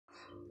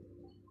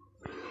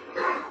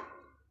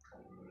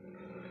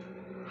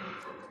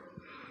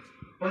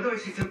Why do I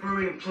see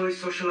temporary employees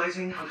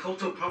socializing on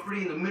hotel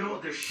property in the middle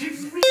of their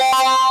shift?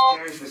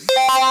 Terrence was,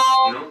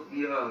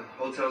 the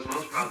hotel's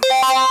most proud.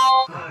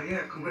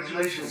 Yeah,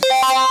 congratulations.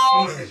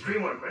 It's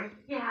DreamWorks, right?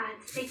 Yeah,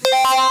 it's taking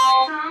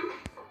Tom.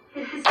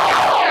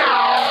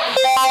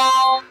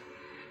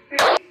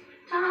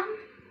 Tom?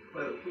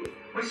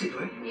 What's he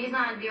doing? He's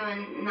not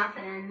doing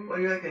nothing. Why are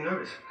you acting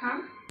nervous?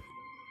 Huh?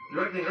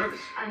 You're acting nervous.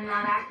 I'm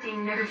not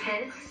acting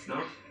nervous.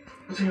 No?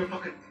 What's in your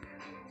pocket?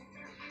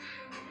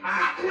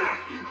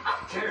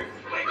 Terrence,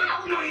 wait.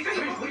 Ow. No, he's in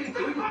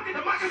your pocket.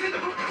 The marker's in the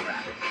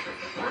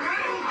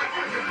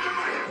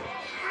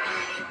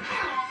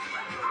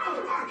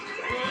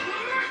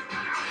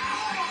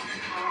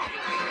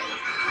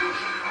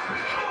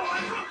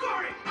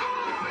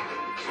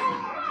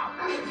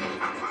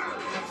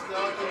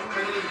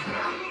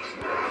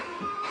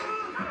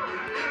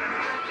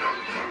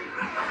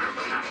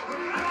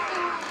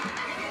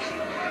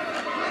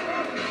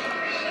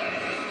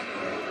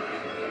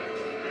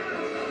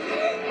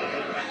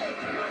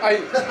Ay,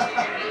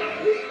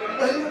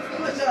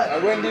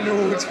 akwendi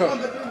lutho.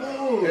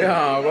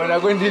 Ya, bona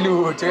akwendi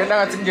lutho.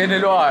 Yena ngathi ngene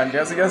elwandle,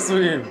 yasike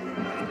swim.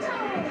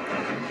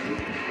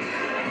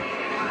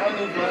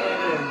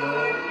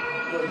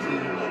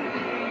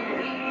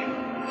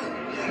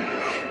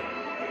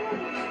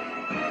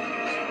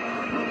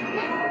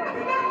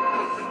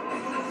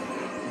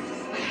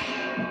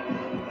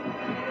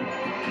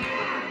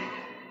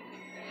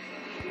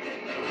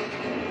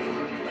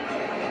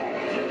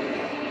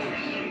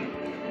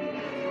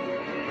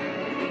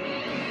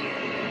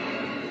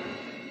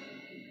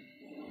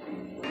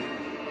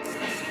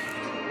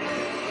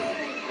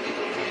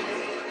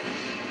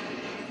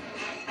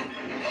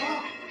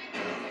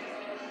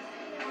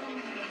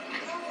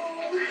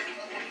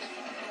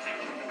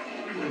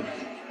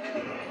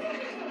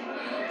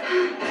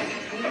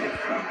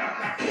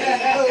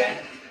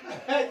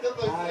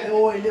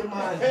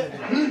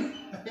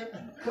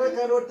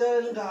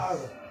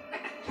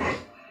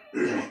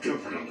 It is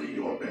definitely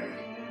your bad.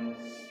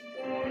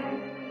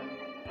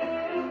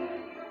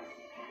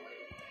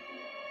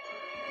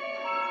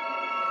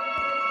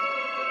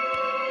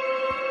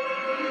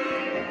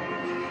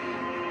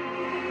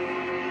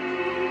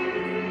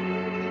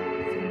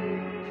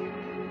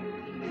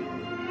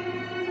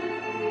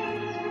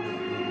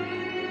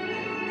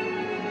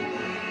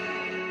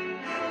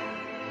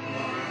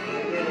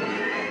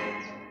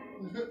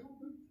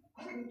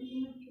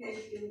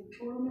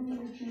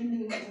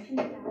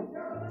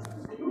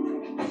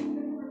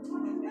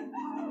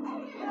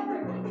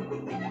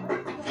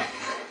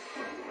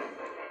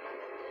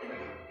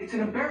 It's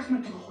an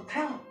embarrassment to the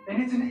hotel,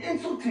 and it's an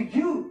insult to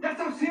you.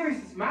 That's how serious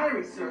this matter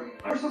is, sir.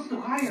 Our supposed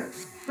to hire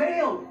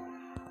failed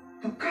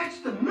to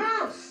catch the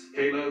mouse.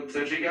 Kayla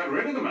said she got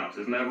rid of the mouse,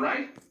 isn't that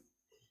right?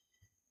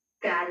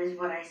 That is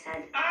what I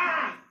said.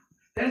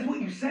 That is what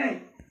you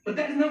said, but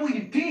that is not what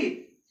you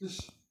did.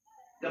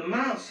 The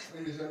mouse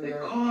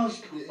that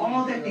caused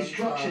all that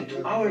destruction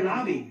to our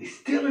lobby is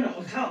still in the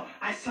hotel.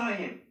 I saw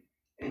him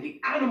in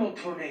the animal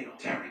tornado.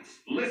 Terrence,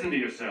 listen to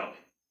yourself.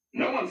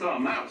 No one saw a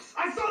mouse.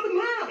 I saw the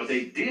mouse! But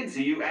they did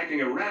see you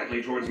acting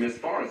erratically towards Miss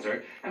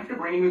Forrester after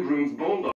bringing the groom's bulldog.